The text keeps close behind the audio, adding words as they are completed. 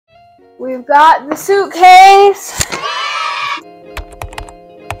We've got the suitcase.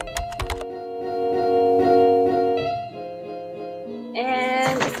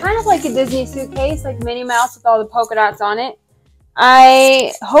 And it's kind of like a Disney suitcase, like Minnie Mouse with all the polka dots on it.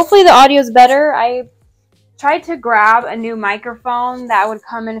 Hopefully the audio is better. I tried to grab a new microphone that would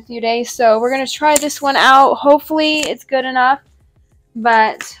come in a few days, so we're going to try this one out. Hopefully it's good enough,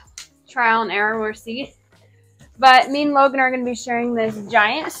 but trial and error, we'll see. But me and Logan are going to be sharing this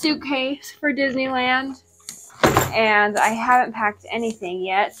giant suitcase for Disneyland, and I haven't packed anything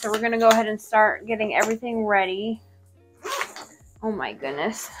yet, so we're going to go ahead and start getting everything ready. Oh my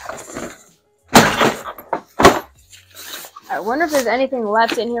goodness. I wonder if there's anything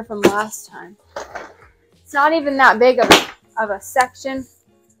left in here from last time. It's not even that big of a section.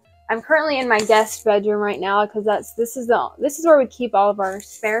 I'm currently in my guest bedroom right now because this is where we keep all of our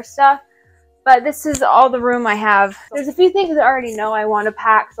spare stuff. But this is all the room I have. There's a few things I already know I want to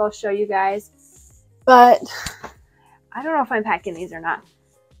pack, so I'll show you guys. But I don't know if I'm packing these or not.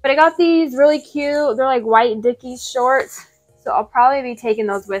 But I got these really cute. They're like white Dickies shorts. So I'll probably be taking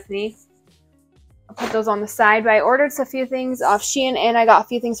those with me. I'll put those on the side. But I ordered a few things off Shein, and I got a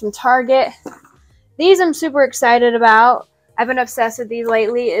few things from Target. These I'm super excited about. I've been obsessed with these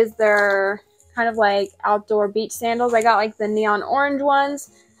lately. Is their kind of like outdoor beach sandals. I got like the neon orange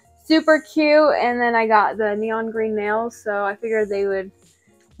ones. Super cute, and then I got the neon green nails, so I figured they would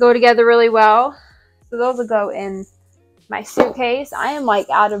go together really well. So those will go in my suitcase. I am like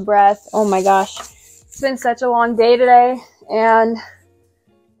out of breath. Oh my gosh. It's been such a long day today, and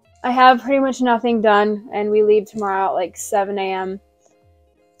I have pretty much nothing done, and we leave tomorrow at like 7 a.m.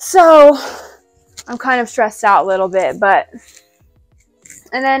 So I'm kind of stressed out a little bit, but...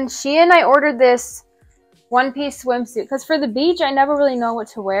 And then I ordered this one-piece swimsuit, because for the beach I never really know what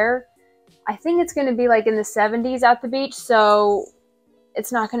to wear. I think it's going to be like in the 70s at the beach, so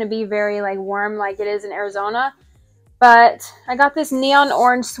it's not going to be very like warm like it is in Arizona. But I got this neon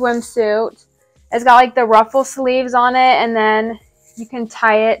orange swimsuit. It's got like the ruffle sleeves on it, and then you can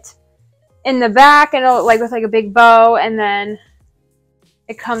tie it in the back, and it'll like with like a big bow, and then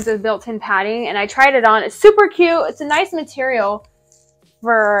it comes with built-in padding. And I tried it on. It's super cute. It's a nice material.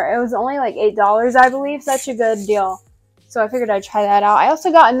 It was only like $8, I believe. Such a good deal. So I figured I'd try that out. I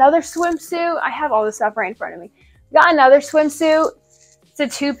also got another swimsuit. I have all this stuff right in front of me. Got another swimsuit. It's a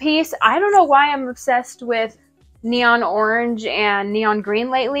two-piece. I don't know why I'm obsessed with neon orange and neon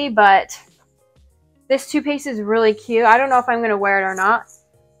green lately, but this two-piece is really cute. I don't know if I'm going to wear it or not,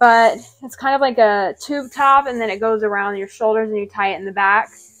 but it's kind of like a tube top, and then it goes around your shoulders and you tie it in the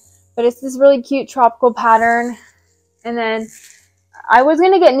back. But it's this really cute tropical pattern. And then I was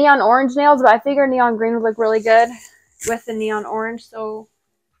going to get neon orange nails, but I figured neon green would look really good with the neon orange, so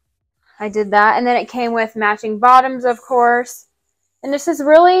I did that. And then it came with matching bottoms, of course. And this is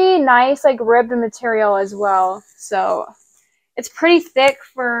really nice, like ribbed material as well. So it's pretty thick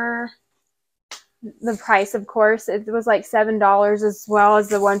for the price, of course. It was like $7 as well as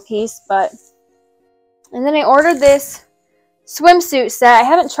the one piece. And then I ordered this swimsuit set. I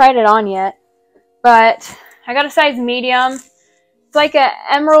haven't tried it on yet, but I got a size medium. It's like an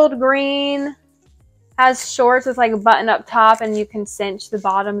emerald green, has shorts with like a button up top, and you can cinch the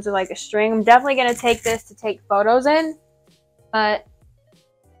bottoms with like a string. I'm definitely going to take this to take photos in, but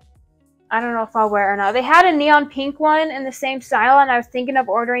I don't know if I'll wear it or not. They had a neon pink one in the same style, and I was thinking of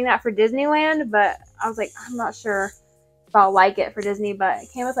ordering that for Disneyland, but I was like, I'm not sure if I'll like it for Disney, but it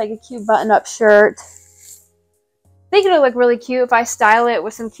came with like a cute button up shirt. I think it'll look really cute if I style it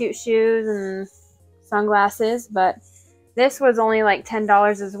with some cute shoes and sunglasses, but this was only like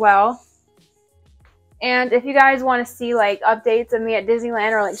 $10 as well. And if you guys want to see like updates of me at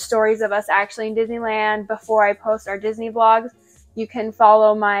Disneyland, or like stories of us actually in Disneyland before I post our Disney vlogs, you can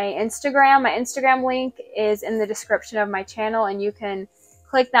follow my Instagram. My Instagram link is in the description of my channel, and you can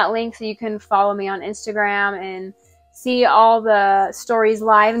click that link so you can follow me on Instagram and see all the stories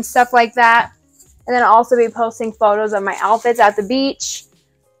live and stuff like that. And then I'll also be posting photos of my outfits at the beach.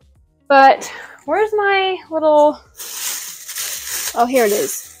 But where's my little... Oh, here it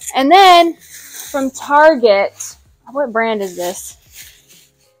is. And then from Target, what brand is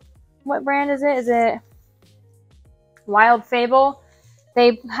this? What brand is it? Is it Wild Fable?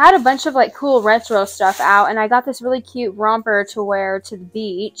 They had a bunch of like cool retro stuff out, and I got this really cute romper to wear to the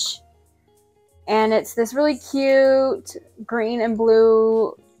beach. And it's this really cute green and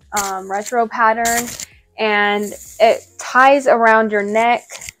blue retro pattern, and it ties around your neck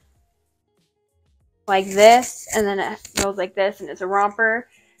like this, and then it goes like this, and it's a romper.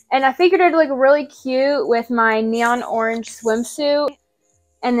 And I figured it'd look really cute with my neon orange swimsuit.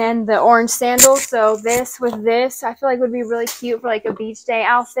 And then the orange sandals. So this with this, I feel like would be really cute for like a beach day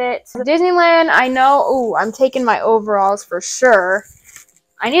outfit. So Disneyland, I know, ooh, I'm taking my overalls for sure.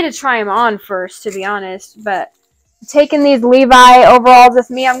 I need to try them on first, to be honest. But taking these Levi overalls with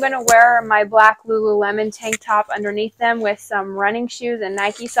me. I'm going to wear my black Lululemon tank top underneath them with some running shoes and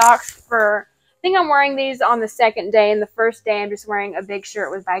Nike socks. I think I'm wearing these on the second day, and the first day I'm just wearing a big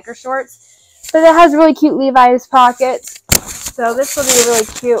shirt with biker shorts. But it has really cute Levi's pockets. So this will be really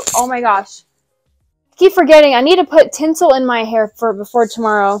cute. Oh my gosh. I keep forgetting. I need to put tinsel in my hair before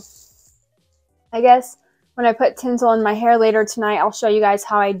tomorrow. I guess when I put tinsel in my hair later tonight, I'll show you guys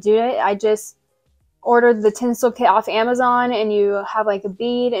how I do it. I just ordered the tinsel kit off Amazon, and you have like a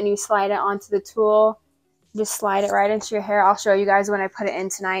bead and you slide it onto the tool. Just slide it right into your hair. I'll show you guys when I put it in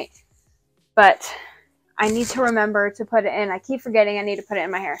tonight. But I need to remember to put it in. I keep forgetting I need to put it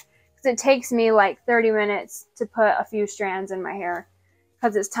in my hair. It takes me like 30 minutes to put a few strands in my hair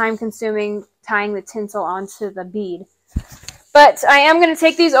because it's time consuming tying the tinsel onto the bead. But I am going to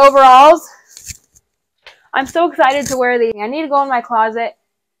take these overalls. I'm so excited to wear these. I need to go in my closet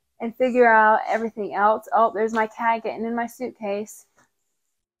and figure out everything else. Oh, there's my cat getting in my suitcase.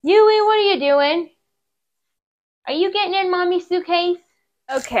 Yui, what are you doing? Are you getting in mommy's suitcase?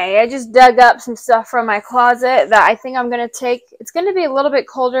 Okay, I just dug up some stuff from my closet that I think I'm going to take. It's going to be a little bit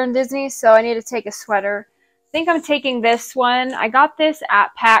colder in Disney, so I need to take a sweater. I think I'm taking this one. I got this at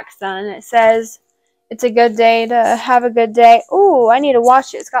PacSun. It says it's a good day to have a good day. Ooh, I need to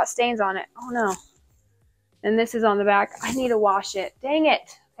wash it. It's got stains on it. Oh, no. And this is on the back. I need to wash it. Dang it.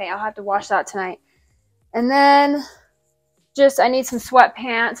 Okay, I'll have to wash that tonight. And then I need some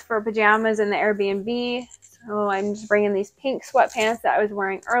sweatpants for pajamas in the Airbnb. So I'm just bringing these pink sweatpants that I was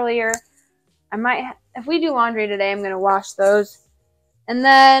wearing earlier. If we do laundry today, I'm going to wash those. And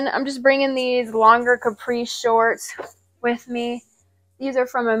then I'm just bringing these longer capri shorts with me. These are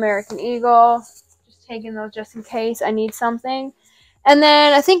from American Eagle. Just taking those just in case I need something. And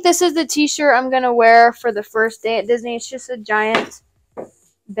then I think this is the t-shirt I'm going to wear for the first day at Disney. It's just a giant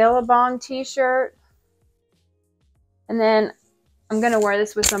Billabong t-shirt. And then I'm going to wear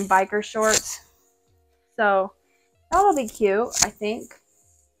this with some biker shorts. So that'll be cute, I think.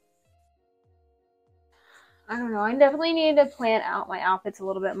 I don't know. I definitely need to plan out my outfits a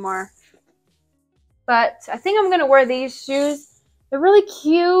little bit more. But I think I'm going to wear these shoes. They're really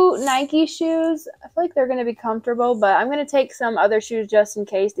cute Nike shoes. I feel like they're going to be comfortable, but I'm going to take some other shoes just in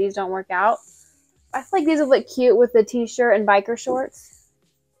case these don't work out. I feel like these will look cute with the t-shirt and biker shorts.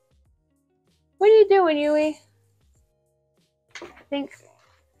 What are you doing, Yui?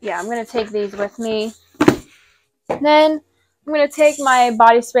 Yeah, I'm going to take these with me. Then I'm going to take my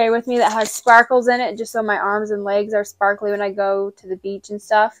body spray with me that has sparkles in it, just so my arms and legs are sparkly when I go to the beach and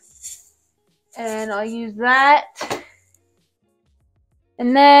stuff. And I'll use that.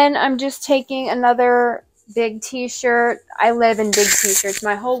 And then I'm just taking another big t-shirt. I live in big t-shirts.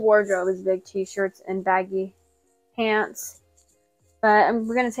 My whole wardrobe is big t-shirts and baggy pants. But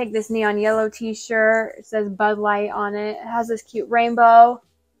we're going to take this neon yellow t-shirt. It says Bud Light on it. It has this cute rainbow.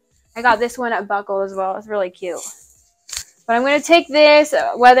 I got this one at Buckle as well. It's really cute. But I'm going to take this,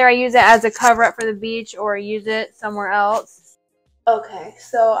 whether I use it as a cover-up for the beach or use it somewhere else. Okay,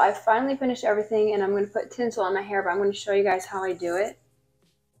 so I finally finished everything, and I'm going to put tinsel on my hair, but I'm going to show you guys how I do it.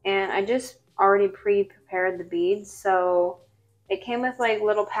 And I just already pre-prepared the beads, so it came with like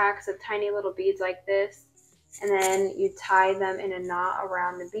little packs of tiny little beads like this, and then you tie them in a knot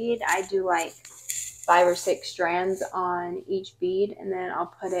around the bead. I do like 5 or 6 strands on each bead, and then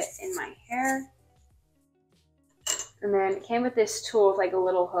I'll put it in my hair. And then it came with this tool with like a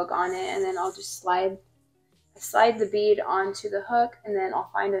little hook on it, and then I'll just slide the bead onto the hook, and then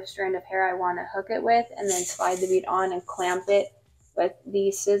I'll find a strand of hair I want to hook it with, and then slide the bead on and clamp it with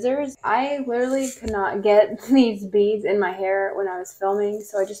these scissors. I literally could not get these beads in my hair when I was filming,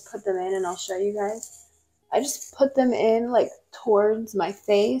 so I just put them in, and I'll show you guys. I just put them in like towards my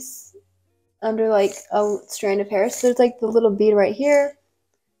face under like a strand of hair. So there's like the little bead right here,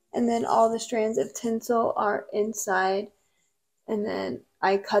 and then all the strands of tinsel are inside, and then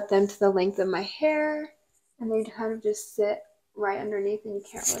I cut them to the length of my hair, and they kind of just sit right underneath, and you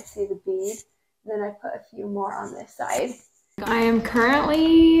can't really see the bead. And then I put a few more on this side. I am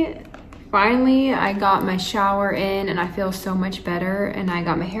finally I got my shower in, and I feel so much better, and I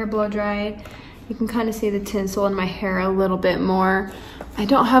got my hair blow dried. You can kind of see the tinsel in my hair a little bit more. I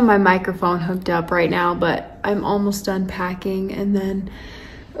don't have my microphone hooked up right now, but I'm almost done packing, and then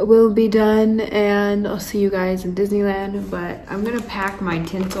we'll be done, and I'll see you guys in Disneyland. But I'm gonna pack my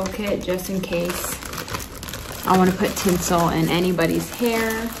tinsel kit just in case I want to put tinsel in anybody's hair.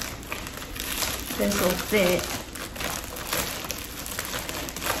 This will fit.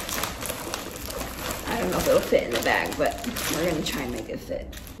 if it'll fit in the bag, but we're gonna try and make it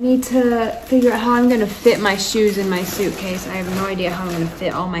fit. I need to figure out how I'm gonna fit my shoes in my suitcase. I have no idea how I'm gonna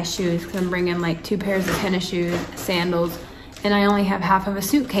fit all my shoes because I'm bringing like 2 pairs of tennis shoes, sandals, and I only have half of a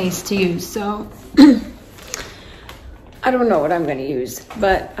suitcase to use, so I don't know what I'm gonna use,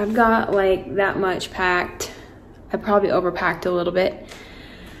 but I've got like that much packed. I probably overpacked a little bit,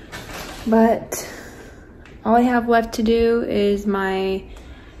 but all I have left to do is my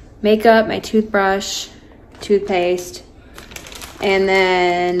makeup, my toothbrush, toothpaste, and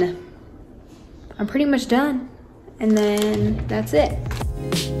then I'm pretty much done. And then that's it.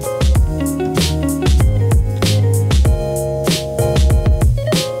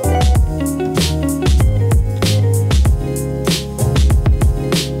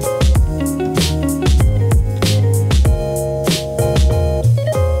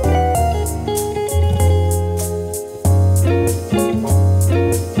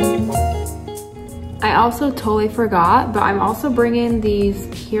 I also totally forgot, but I'm also bringing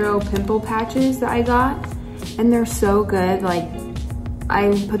these Hero pimple patches that I got, and they're so good. Like,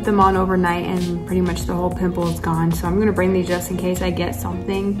 I put them on overnight and pretty much the whole pimple is gone. So I'm gonna bring these just in case I get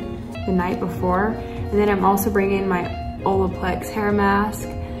something the night before. And then I'm also bringing my Olaplex hair mask,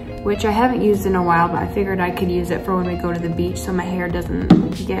 which I haven't used in a while, but I figured I could use it for when we go to the beach so my hair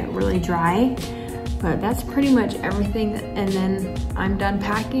doesn't get really dry. But that's pretty much everything, and then I'm done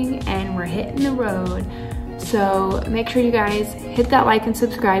packing and we're hitting the road. So make sure you guys hit that like and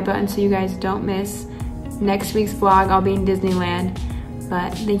subscribe button so you guys don't miss next week's vlog. I'll be in Disneyland.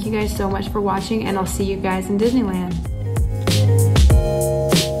 But thank you guys so much for watching, and I'll see you guys in Disneyland.